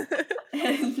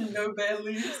 And no bear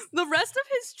leaves. The rest of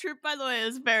his troupe, by the way,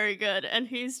 is very good, and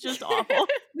he's just awful.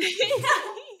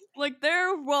 Like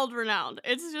they're world renowned.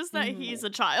 It's just that he's a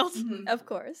child. Mhm. Of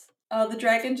course. The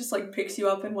dragon just like picks you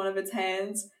up in one of its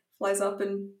hands, flies up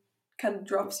and kind of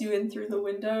drops you in through the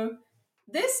window.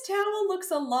 This tower looks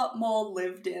a lot more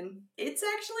lived in. It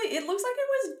looks like it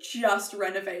was just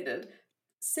renovated.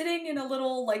 Sitting in a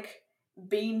little like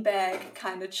beanbag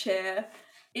kind of chair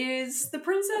is the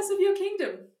princess of your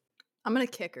kingdom. I'm gonna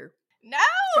kick her. No!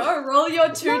 Go roll your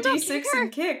No, 2d6 don't kick her.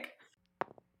 and kick.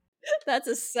 That's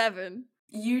a 7.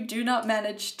 You do not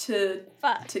manage to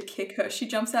 5. kick her. She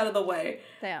jumps out of the way.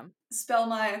 Damn.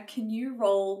 Spellmire, can you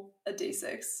roll a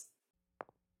d6?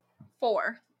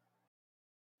 4.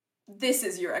 This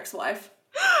is your ex-wife.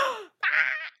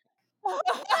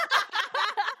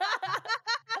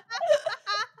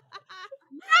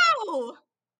 No!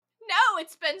 No,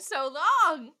 it's been so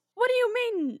long. What do you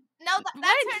mean? No,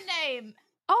 that's her name.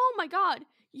 Oh my god,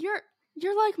 you're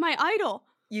like my idol.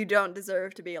 You don't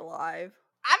deserve to be alive.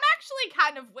 I'm actually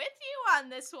kind of with you on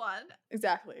this one.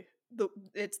 Exactly.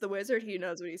 It's the wizard. He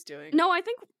knows what he's doing. No, I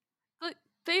think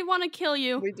they want to kill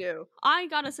you. We do. I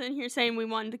got us in here saying we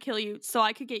wanted to kill you so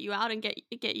I could get you out and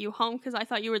get you home because I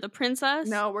thought you were the princess.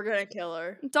 No, we're gonna kill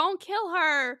her. Don't kill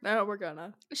her. No, we're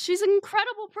gonna. She's an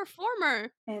incredible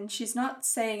performer. And she's not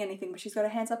saying anything, but she's got her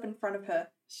hands up in front of her.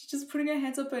 She's just putting her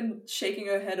hands up and shaking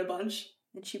her head a bunch.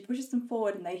 Then she pushes them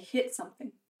forward and they hit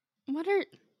something. What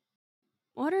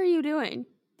are you doing?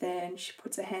 Then she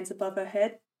puts her hands above her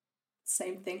head.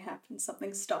 Same thing happens.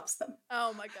 Something stops them.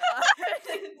 Oh my god.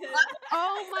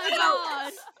 Oh my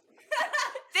god.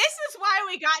 This is why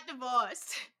we got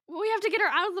divorced. Well, we have to get her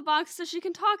out of the box so she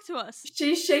can talk to us.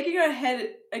 She's shaking her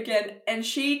head again, and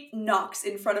she knocks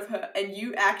in front of her, and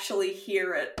you actually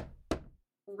hear it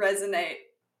resonate.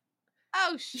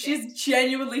 Oh, shit. She's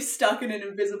genuinely stuck in an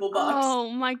invisible box. Oh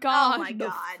my god. Oh my The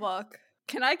god. fuck.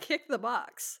 Can I kick the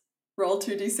box? Roll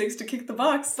 2d6 to kick the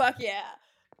box. Fuck yeah.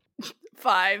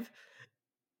 5.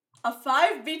 A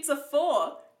 5 beats a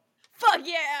 4. Fuck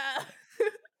yeah.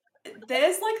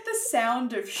 There's like the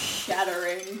sound of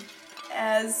shattering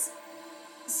as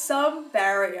some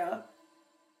barrier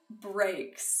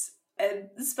breaks. And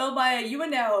Spellmire, you are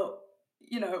now,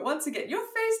 once again, you're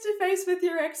face to face with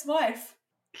your ex-wife.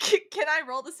 Can I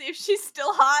roll to see if she's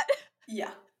still hot?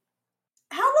 Yeah.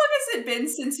 How long has it been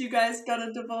since you guys got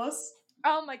a divorce?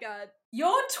 Oh my god.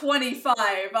 You're 25,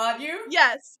 aren't you?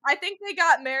 Yes, I think they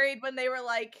got married when they were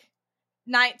like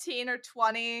 19 or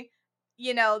 20.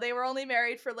 They were only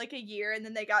married for like a year and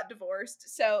then they got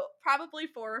divorced. So probably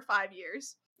 4 or 5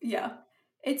 years. Yeah.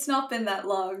 It's not been that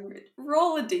long.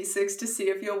 Roll a d6 to see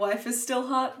if your wife is still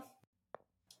hot.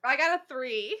 I got a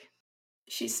 3.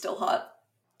 She's still hot.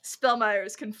 Spellmire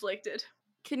is conflicted.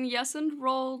 Can Yesend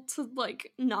roll to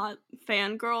like not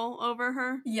fangirl over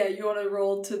her? Yeah, you want to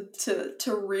roll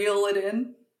to reel it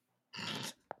in?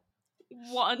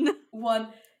 1. 1.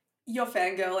 You're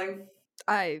fangirling.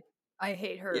 I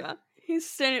hate her. Yeah. He's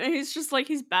standing and he's just like,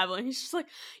 he's babbling. He's just like,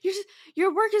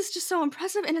 your work is just so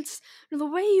impressive and it's the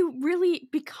way you really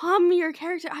become your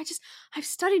character. I've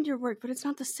studied your work, but it's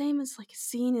not the same as like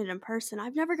seeing it in person.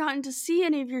 I've never gotten to see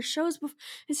any of your shows before.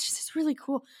 It's really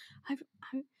cool.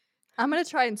 I'm gonna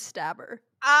try and stab her.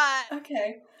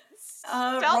 Okay.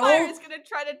 Spellmire roll. is gonna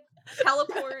try to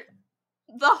teleport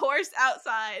the horse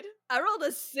outside. I rolled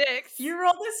a 6. You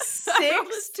rolled a I rolled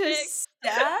a 6 to 6.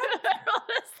 stab? I rolled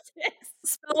a 6.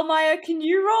 Spellmire, can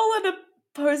you roll an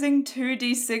opposing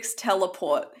 2d6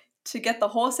 teleport to get the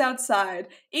horse outside?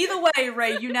 Either way,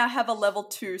 Ray, you now have a level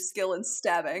 2 skill in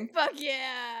stabbing. Fuck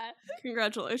yeah.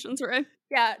 Congratulations, Ray.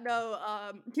 Yeah,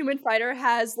 no, Human Fighter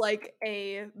has like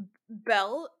a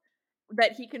belt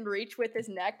that he can reach with his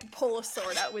neck, pull a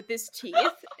sword out with his teeth,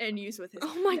 and use with his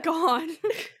Oh my Yeah. god.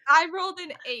 I rolled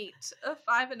an 8, a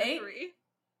 5, and a 8? 3.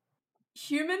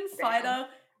 Human Fighter,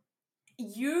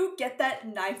 you get that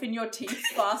knife in your teeth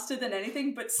faster than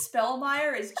anything, but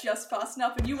Spellmire is just fast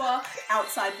enough, and you are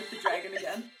outside with the dragon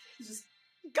again. It's just,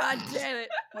 God damn it.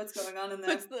 what's going on in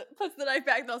there? Puts the knife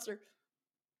back in the holster.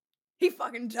 He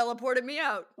fucking teleported me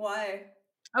out. Why?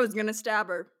 I was gonna stab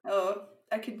her. Oh,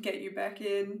 I can get you back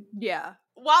in. Yeah.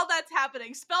 While that's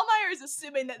happening, Spellmire is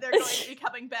assuming that they're going to be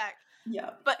coming back, Yeah.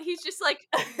 but he's just like,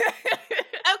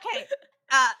 okay,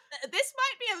 this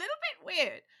might be a little bit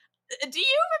weird. Do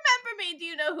you remember me? Do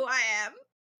you know who I am?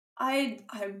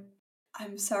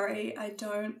 I'm sorry, I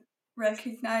don't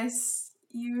recognize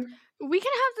you. We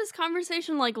can have this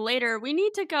conversation like later. We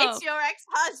need to go. It's your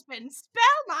ex-husband,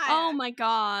 Spellmire. Oh my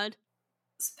god.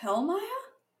 Spellmire?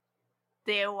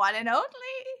 The one and only.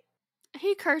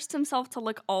 He cursed himself to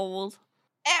look old.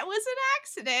 It was an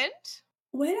accident.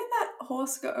 Where did that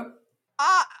horse go?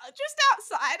 Just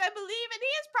outside, I believe, and he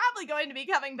is probably going to be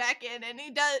coming back in, and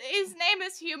his name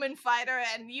is Human Fighter,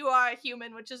 and you are a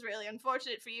human, which is really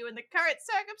unfortunate for you in the current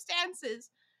circumstances.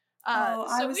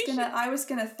 I was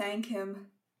gonna thank him.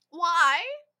 Why?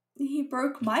 He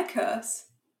broke my curse.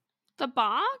 The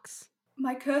box?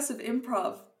 My curse of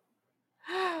improv.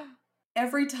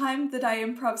 Every time that I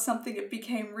improv something, it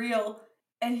became real.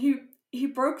 And he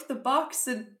broke the box,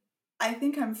 and I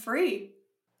think I'm free.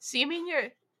 So you mean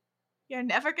you're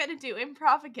never gonna do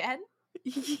improv again?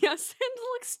 Yes, it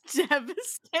looks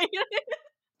devastated.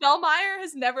 Spellmire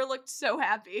has never looked so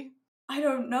happy. I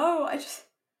don't know.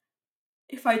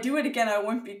 If I do it again, I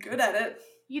won't be good at it.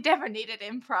 You never needed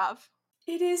improv.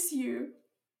 It is you.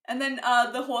 And then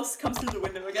the horse comes through the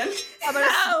window again. I'm gonna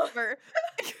stab her.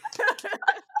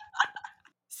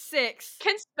 6.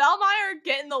 Can Spellmire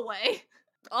get in the way?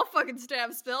 I'll fucking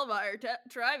stab Spellmire.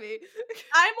 Try me.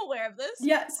 I'm aware of this.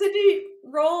 Yeah, Cindy,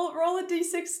 roll a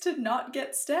d6 to not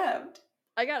get stabbed.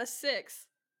 I got a 6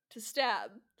 to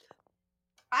stab.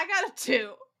 I got a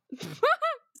 2.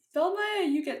 Spellmire,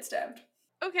 you get stabbed.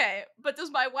 Okay, but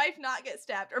does my wife not get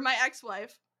stabbed? Or my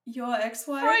ex-wife? Your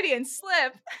ex-wife? Freudian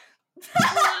slip.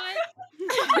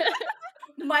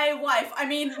 My wife. I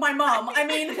mean, my mom. I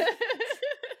mean,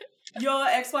 your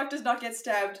ex-wife does not get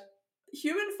stabbed.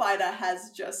 Human Fighter has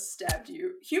just stabbed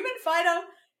you. Human Fighter,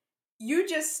 you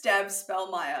just stabbed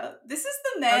Spellmire. This is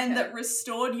the man that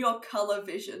restored your color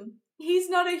vision. He's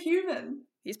not a human.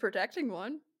 He's protecting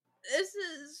one. This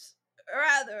is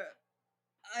rather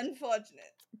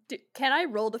unfortunate. Can I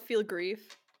roll to feel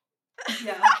grief?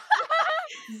 Yeah.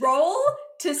 Roll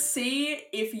to see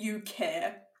if you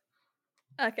care.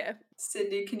 Okay.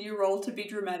 Cindy, can you roll to be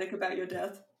dramatic about your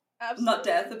death? Absolutely. Not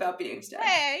death, about being stabbed.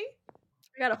 Hey,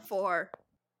 I got a 4.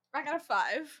 I got a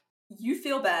 5. You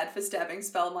feel bad for stabbing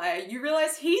Spellmire. You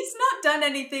realize he's not done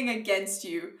anything against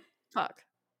you. Fuck.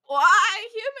 Why,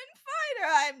 Human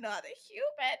Fighter? I'm not a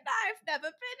human. I've never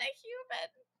been a human.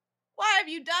 Why have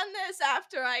you done this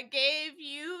after I gave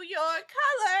you your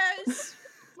colors?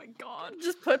 Oh my god.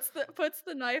 Just puts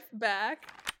the knife back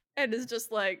and is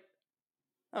just like,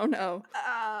 oh no.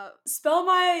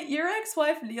 Spellmire, your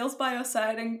ex-wife kneels by your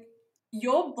side and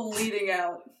you're bleeding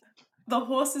out. The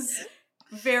horse is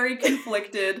very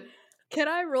conflicted. Can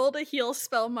I roll to heal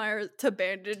Spellmire to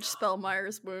bandage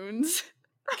Spellmire's wounds?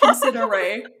 Consider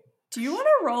Ray. Do you want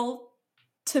to roll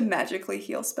to magically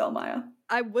heal Spellmire?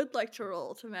 I would like to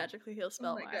roll to magically heal Oh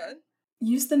Spellmire. my god.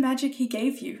 Use the magic he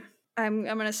gave you. I'm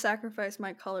gonna sacrifice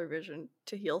my color vision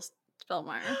to heal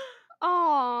Spellmire.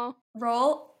 Aww.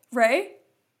 Roll. Ray,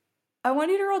 I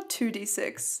want you to roll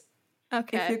 2d6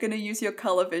 Okay. if you're going to use your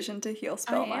color vision to heal I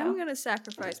Spellmire. am gonna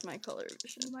sacrifice my color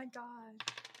vision. Oh my god.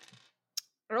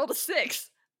 I rolled a 6.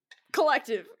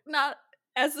 Collective, not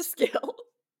as a skill.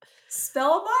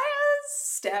 Spellmire's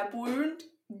stab wound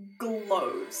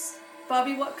glows.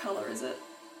 Bobby, what color is it?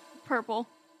 Purple.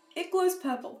 It glows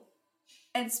purple.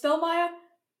 And Spellmire,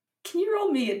 can you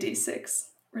roll me a d6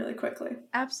 really quickly?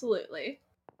 Absolutely.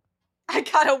 I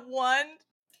got a 1.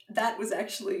 That was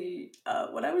actually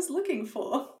what I was looking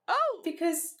for. Oh!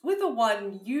 Because with a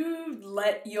 1, you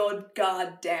let your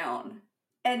guard down.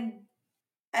 And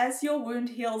as your wound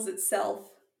heals itself,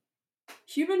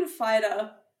 Human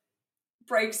Fighter,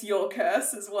 breaks your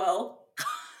curse as well.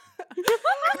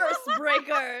 Curse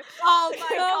breaker. Oh my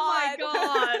Oh my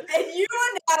god. And you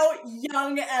are now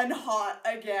young and hot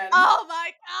again. Oh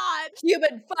my god!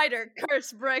 Human fighter,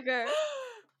 curse breaker.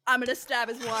 I'm gonna stab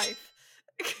his wife.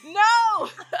 No!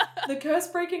 The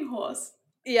curse-breaking horse.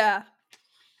 Yeah.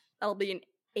 That'll be an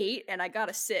 8, and I got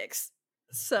a 6.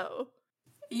 So,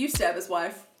 You stab his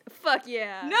wife. fuck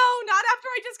yeah. No, not after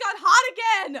I just got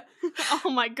hot again! Oh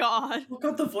my god. Oh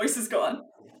god, the voice is gone.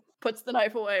 Puts the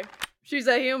knife away. She's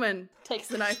a human. Takes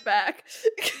the knife back.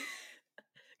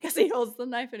 Guess he holds the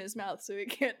knife in his mouth so he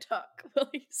can't talk while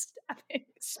he's stabbing.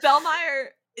 Spellmeyer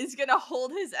is gonna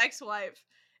hold his ex-wife,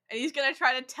 and he's gonna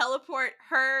try to teleport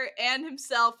her and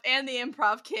himself and the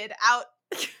improv kid out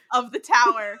of the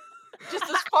tower. Just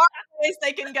as far away as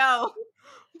they can go.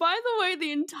 By the way,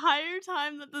 the entire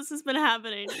time that this has been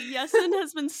happening, Yesin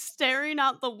has been staring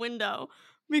out the window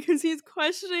because he's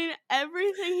questioning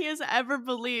everything he has ever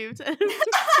believed and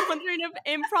wondering if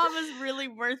improv is really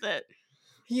worth it.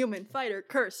 Human fighter,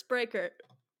 curse breaker.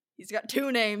 He's got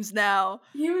 2 names now.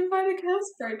 Human fighter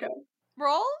curse breaker.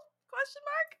 Roll? Question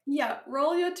mark? Yeah,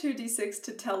 roll your 2d6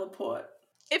 to teleport.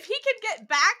 If he can get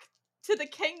back to the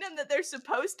kingdom that they're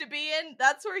supposed to be in,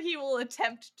 that's where he will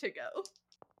attempt to go.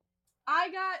 I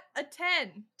got a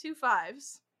 10. 2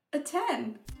 5s. A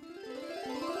 10.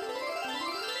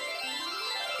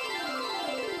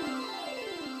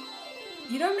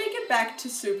 You don't make it back to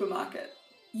supermarket.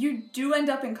 You do end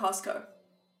up in Costco.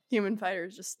 Human fighter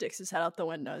just sticks his head out the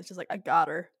window. It's just like, I got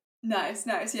her. Nice,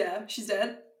 yeah. She's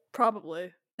dead?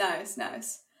 Probably. Nice.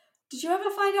 Did you ever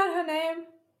find out her name?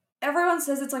 Everyone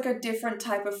says it's like a different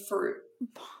type of fruit.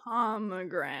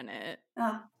 Pomegranate.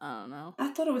 Ah, I don't know. I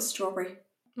thought it was strawberry.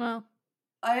 Well,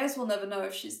 I guess we'll never know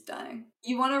if she's dying.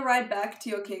 You want to ride back to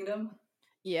your kingdom?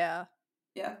 yeah.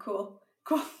 Yeah, cool.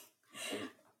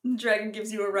 Dragon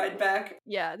gives you a ride back.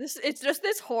 Yeah, it's just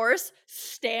this horse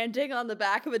standing on the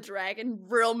back of a dragon,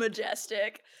 real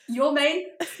majestic. Your mane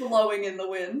flowing in the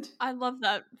wind. I love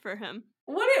that for him.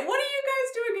 What are you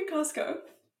guys doing in Costco?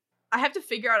 I have to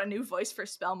figure out a new voice for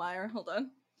Spellmeyer. Hold on.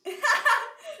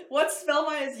 What's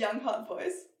Spellmeyer's young hot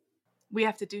voice? We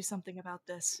have to do something about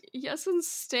this. Yesin's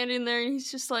standing there and he's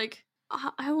just like,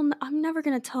 I'm never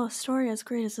gonna tell a story as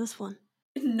great as this one.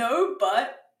 No,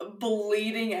 but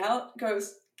bleeding out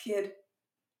goes, kid,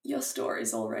 your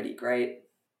story's already great.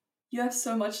 You have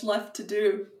so much left to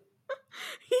do.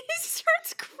 He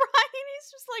starts crying.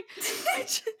 He's just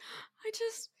like,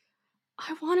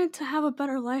 I wanted to have a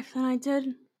better life than I did.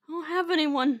 I don't have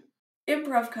anyone.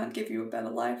 Improv can't give you a better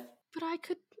life. But I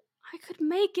could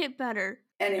make it better.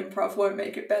 And improv won't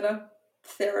make it better.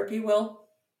 Therapy will.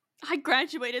 I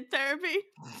graduated therapy.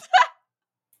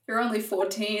 You're only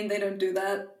 14, they don't do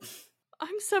that.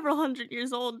 I'm several hundred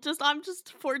years old. I'm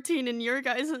just 14 in your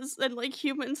guys's and like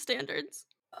human standards.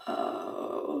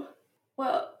 Oh.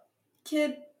 Well,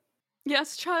 kid,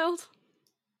 Yes, child.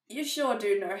 you sure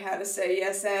do know how to say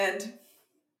yes and.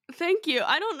 Thank you.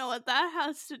 I don't know what that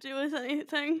has to do with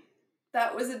anything.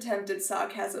 That was attempted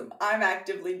sarcasm. I'm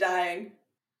actively dying.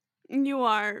 You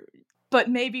are. But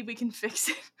maybe we can fix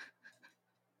it.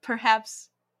 Perhaps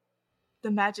the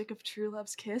magic of true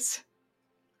love's kiss.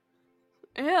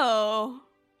 Ew.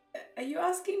 Are you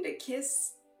asking to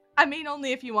kiss? I mean,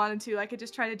 only if you wanted to. I could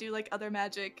just try to do like other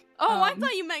magic. Oh, I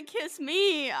thought you meant kiss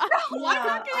me. No, I'm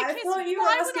not gonna I kiss thought you were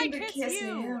Why would asking I to kiss kiss you?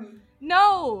 him.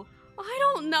 No, I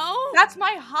don't know. that's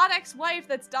my hot ex-wife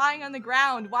that's dying on the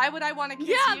ground. Why would I want to kiss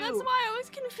you? Yeah, that's why I was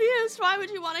confused. Why would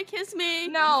you want to kiss me?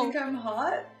 You No, think I'm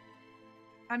hot?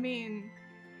 I mean,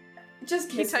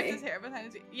 Just he kiss tucked me. his hair behind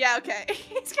his ear. Yeah, okay.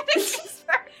 He's gonna kiss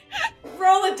her.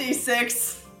 Roll a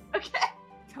d6. Okay.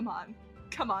 Come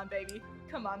on, baby.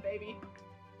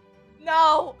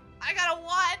 No, I got a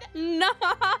 1. No.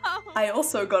 I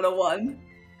also got a 1.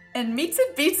 And meets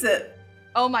it beats it.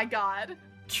 Oh my god.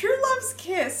 True love's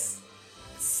kiss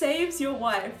saves your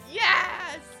wife.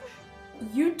 Yes.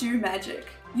 You do magic.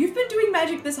 You've been doing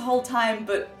magic this whole time,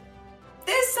 but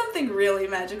there's something really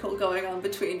magical going on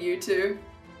between you two.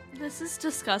 This is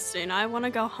disgusting. I want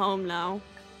to go home now.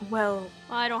 Well,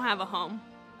 I don't have a home.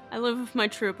 I live with my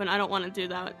troop and I don't want to do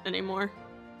that anymore.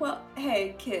 Well,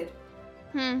 hey, kid.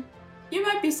 Hmm. You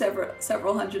might be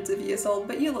several hundreds of years old,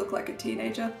 but you look like a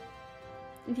teenager.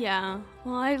 Yeah.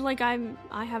 Well, I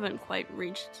haven't quite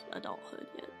reached adulthood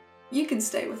yet. You can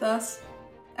stay with us.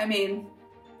 I mean,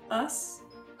 us?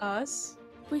 us?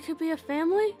 We could be a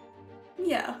family?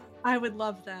 Yeah. I would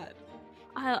love that.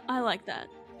 I like that.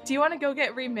 Do you want to go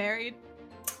get remarried?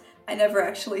 I never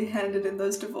actually handed in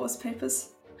those divorce papers.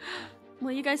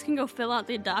 Well, you guys can go fill out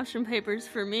the adoption papers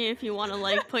for me if you want to,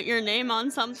 like, put your name on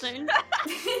something.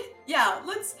 Yeah,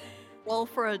 Roll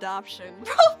for adoption.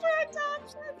 Roll for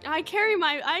adoption. I carry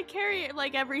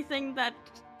like everything that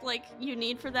like you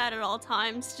need for that at all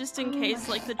times, just in case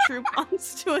like the troop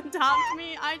wants to adopt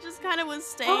me. I just kind of was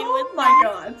staying with them.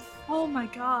 God. Oh my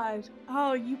god.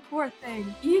 Oh, you poor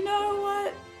thing. You know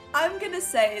what? I'm gonna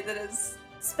say that as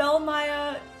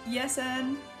Spellmire,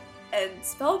 Yesen, and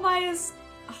Spellmire's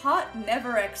hot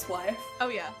never ex-wife Oh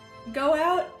yeah. go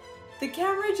out, the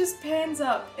camera just pans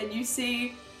up and you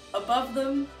see above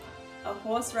them a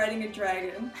horse riding a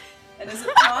dragon. And as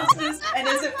it passes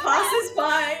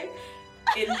by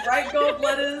in bright gold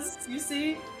letters, you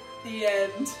see the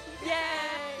end.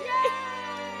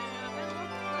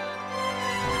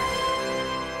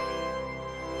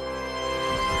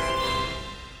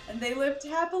 And they lived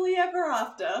happily ever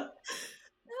after.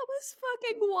 That was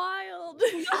fucking wild.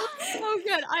 So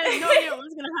good. I had no idea what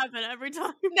was gonna happen every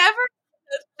time. Never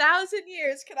in 1,000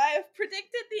 years could I have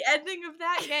predicted the ending of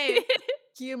that game.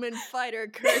 Human fighter,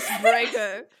 curse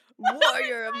breaker,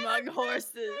 warrior among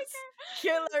horses,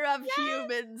 killer of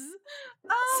humans.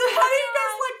 So how do you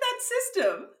guys like that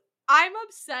system? I'm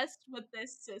obsessed with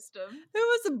this system. It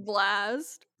was a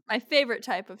blast. My favorite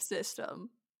type of system.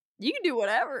 You can do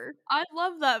whatever. I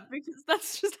love that because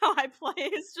that's just how I play.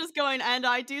 It's just going, and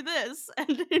I do this,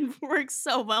 and it works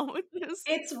so well with this.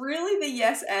 It's really the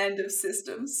yes and of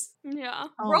systems. Yeah.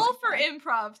 Oh Roll my for God.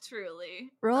 improv, truly.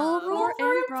 Roll Roll for for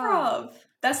improv. improv.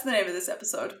 That's the name of this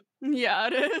episode. Yeah,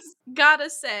 it is.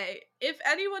 Gotta say, if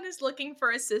anyone is looking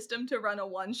for a system to run a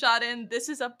one-shot in, this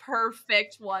is a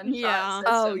perfect one-shot Yeah.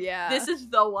 system. Oh, yeah. This is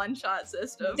the one-shot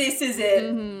system. This is it.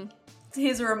 Mm-hmm.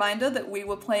 Here's a reminder that we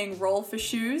were playing Roll for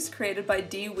Shoes, created by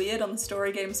D Weird on the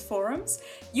Story Games forums.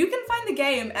 You can find the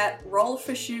game at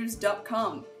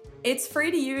rollforshoes.com. It's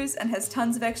free to use and has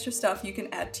tons of extra stuff you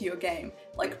can add to your game,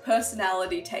 like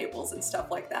personality tables and stuff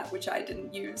like that, which I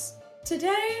didn't use.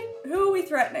 Today, who are we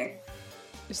threatening?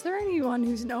 Is there anyone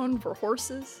who's known for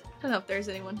horses? I don't know if there's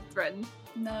anyone threatened.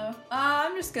 No.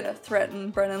 I'm just gonna threaten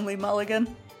Brennan Lee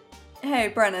Mulligan. Hey,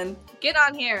 Brennan, Get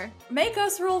on here. make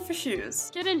us roll for shoes.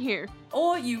 Get in here.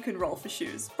 Or you can roll for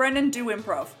shoes. Brennan, do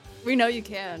improv. We know you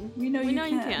can. We know We you know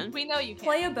can. you can. We know you can.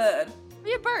 Play a bird.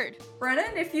 Be a bird.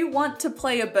 Brennan, if you want to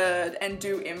play a bird and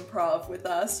do improv with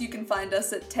us, you can find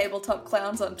us at Tabletop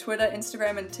Clowns on Twitter,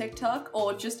 Instagram, and TikTok,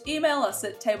 or just email us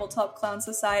at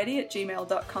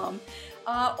tabletopclownsociety@gmail.com.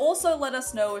 Also, let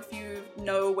us know if you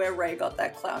know where Ray got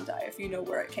that clown die, if you know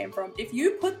where it came from. If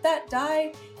you put that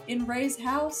die in Ray's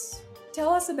house, tell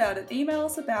us about it. Email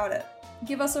us about it.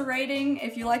 Give us a rating.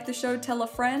 If you like the show, tell a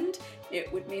friend.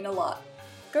 It would mean a lot.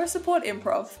 Go support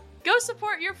improv. Go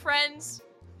support your friends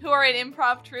who are in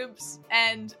improv troops,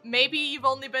 and maybe you've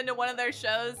only been to one of their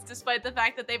shows despite the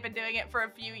fact that they've been doing it for a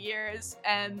few years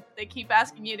and they keep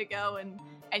asking you to go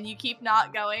and you keep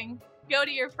not going. Go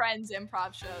to your friends'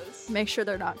 improv shows. Make sure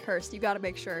they're not cursed. You gotta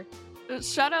make sure.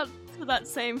 Shout out to that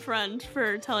same friend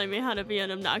for telling me how to be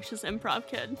an obnoxious improv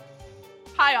kid.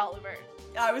 Hi, Oliver.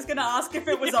 I was gonna ask if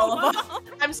it was Oliver.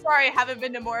 I'm sorry I haven't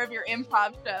been to more of your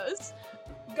improv shows.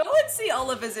 Go and see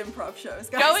Oliver's improv shows,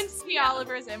 guys. Go and see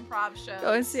Oliver's improv shows.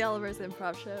 Go and see Oliver's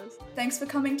improv shows. Thanks for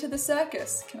coming to the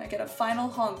circus. Can I get a final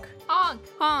honk? Honk.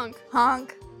 Honk.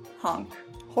 Honk. Honk.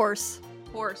 Horse.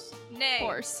 Horse. Nay.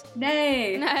 Horse.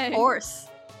 Nay. Nay. Horse.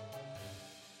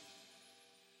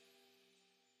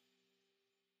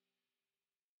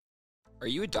 Are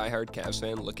you a diehard Cavs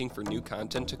fan looking for new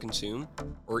content to consume?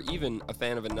 Or even a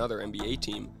fan of another NBA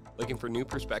team looking for new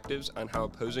perspectives on how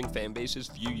opposing fan bases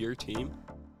view your team?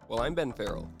 Well, I'm Ben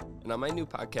Farrell, and on my new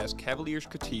podcast, Cavaliers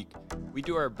Critique, we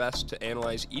do our best to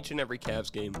analyze each and every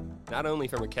Cavs game, not only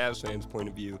from a Cavs fan's point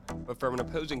of view, but from an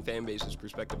opposing fan base's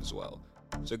perspective as well.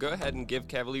 So go ahead and give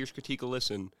Cavaliers Critique a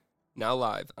listen, now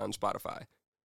live on Spotify.